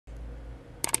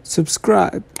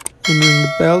subscribe, and ring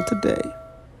the bell today.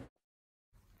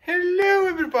 Hello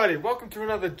everybody, welcome to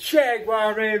another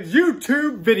Jaguar Raves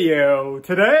YouTube video.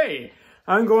 Today,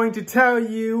 I'm going to tell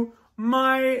you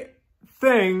my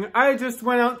thing. I just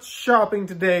went out shopping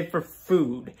today for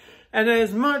food. And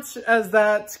as much as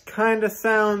that kind of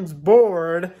sounds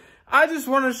bored, I just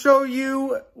want to show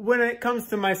you when it comes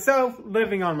to myself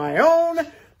living on my own,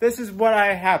 this is what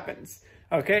happens.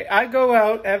 Okay, I go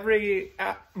out every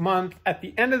month at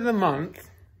the end of the month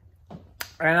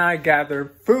and I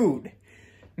gather food.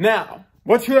 Now,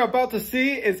 what you're about to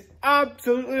see is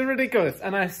absolutely ridiculous.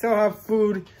 And I still have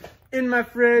food in my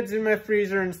fridge, in my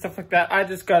freezer and stuff like that. I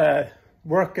just gotta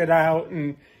work it out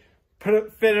and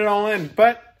fit it all in.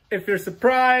 But if you're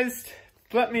surprised,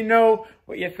 let me know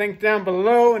what you think down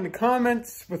below in the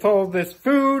comments with all this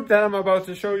food that I'm about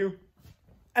to show you.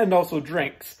 And also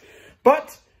drinks.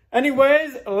 But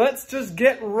anyways, let's just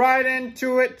get right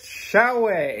into it, shall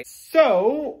we?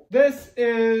 So, this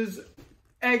is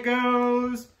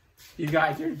Eggos. You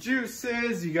got your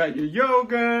juices, you got your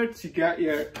yogurts, you got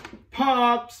your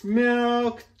pops,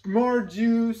 milk, more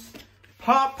juice,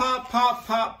 pop, pop, pop,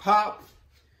 pop, pop,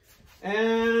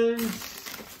 and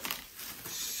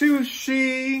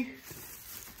sushi,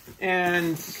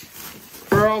 and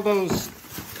for all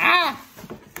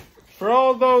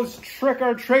those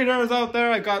trick-or-treaters out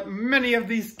there, I got many of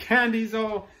these candies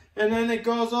and then it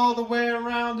goes all the way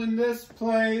around in this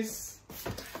place.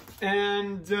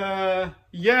 And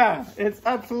yeah, it's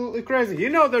absolutely crazy. You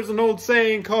know, there's an old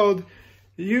saying called,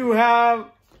 you have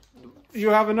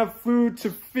enough food to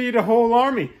feed a whole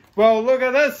army. Well, look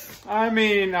at this. I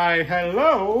mean,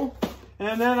 hello.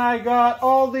 And then I got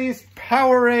all these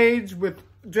Powerades with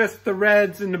just the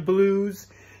reds and the blues.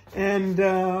 And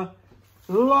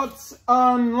lots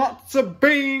of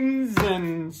beans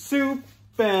and soup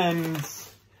and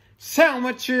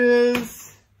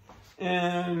sandwiches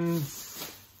and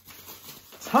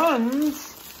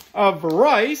tons of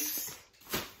rice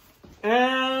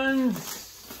and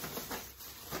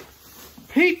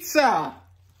pizza,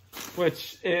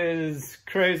 which is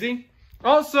crazy.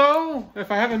 Also,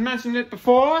 if I haven't mentioned it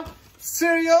before,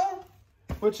 cereal,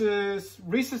 which is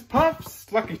Reese's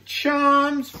Puffs, Lucky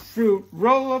Charms, Fruit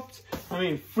Roll-Ups,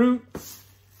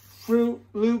 Fruit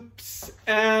Loops,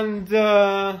 and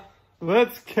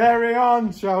let's carry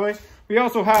on, shall we? We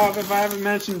also have, if I haven't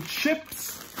mentioned,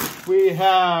 chips. We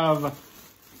have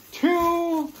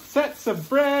 2 sets of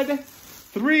bread,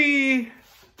 3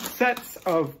 sets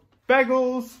of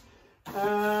bagels,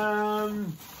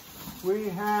 we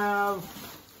have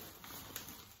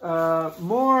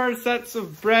more sets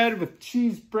of bread with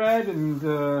cheese bread and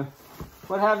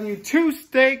what have you, 2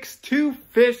 steaks, 2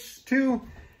 fish, 2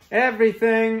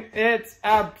 everything. It's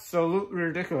absolutely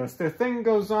ridiculous. The thing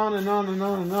goes on and on and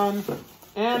on and on.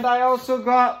 And I also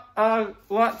got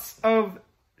lots of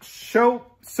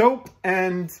soap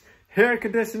and hair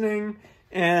conditioning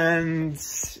and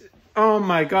oh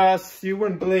my gosh, you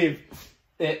wouldn't believe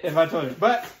it if I told you.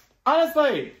 But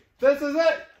honestly, this is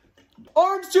it.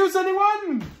 Orange juice,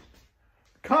 anyone?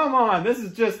 Come on, this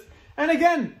is just, and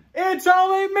again, it's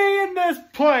only me in this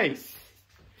place.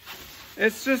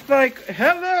 It's just like,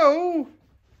 hello,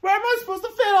 where am I supposed to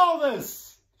fit all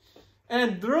this?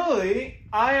 And really,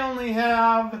 I only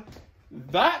have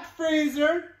that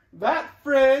freezer, that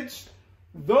fridge,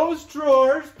 those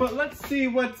drawers, but let's see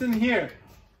what's in here.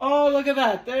 Oh, look at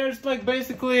that. There's like,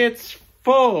 basically, it's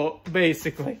full,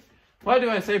 basically. Why do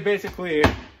I say basically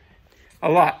a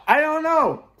lot? I don't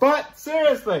know, but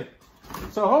seriously.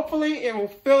 So hopefully it will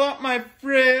fill up my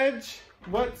fridge.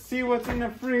 Let's see what's in the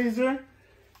freezer.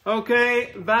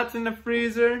 Okay, that's in the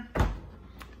freezer.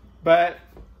 But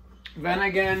then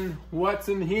again, what's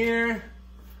in here?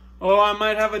 Oh, I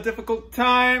might have a difficult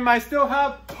time. I still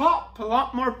have pop, a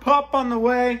lot more pop on the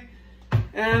way.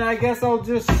 And I guess I'll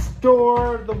just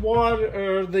store the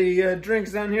water, or the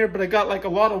drinks down here. But I got like a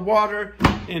lot of water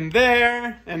in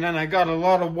there. And then I got a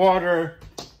lot of water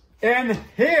in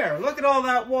here. Look at all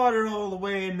that water all the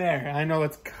way in there. I know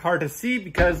it's hard to see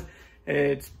because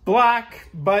it's black,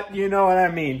 but you know what I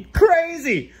mean.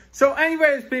 Crazy! So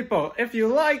anyways, people, if you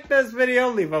like this video,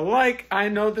 leave a like. I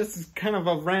know this is kind of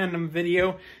a random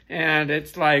video, and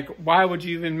it's like, why would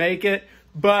you even make it?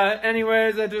 But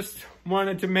anyways, I just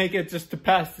wanted to make it just to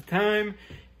pass the time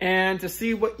and to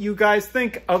see what you guys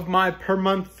think of my per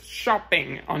month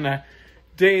shopping on a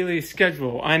daily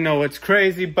schedule. I know it's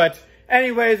crazy, but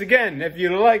anyways, again, if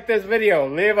you like this video,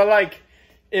 leave a like.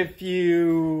 If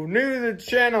you new to the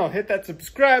channel, hit that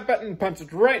subscribe button, punch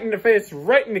it right in the face,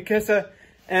 right in the kisser,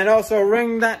 and also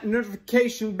ring that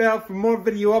notification bell for more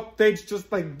video updates just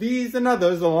like these and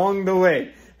others along the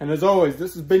way. And as always,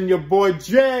 this has been your boy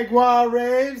Jaguar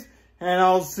Raves, and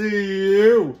I'll see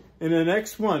you in the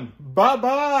next one.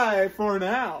 Bye-bye for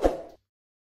now.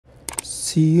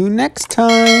 See you next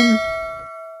time.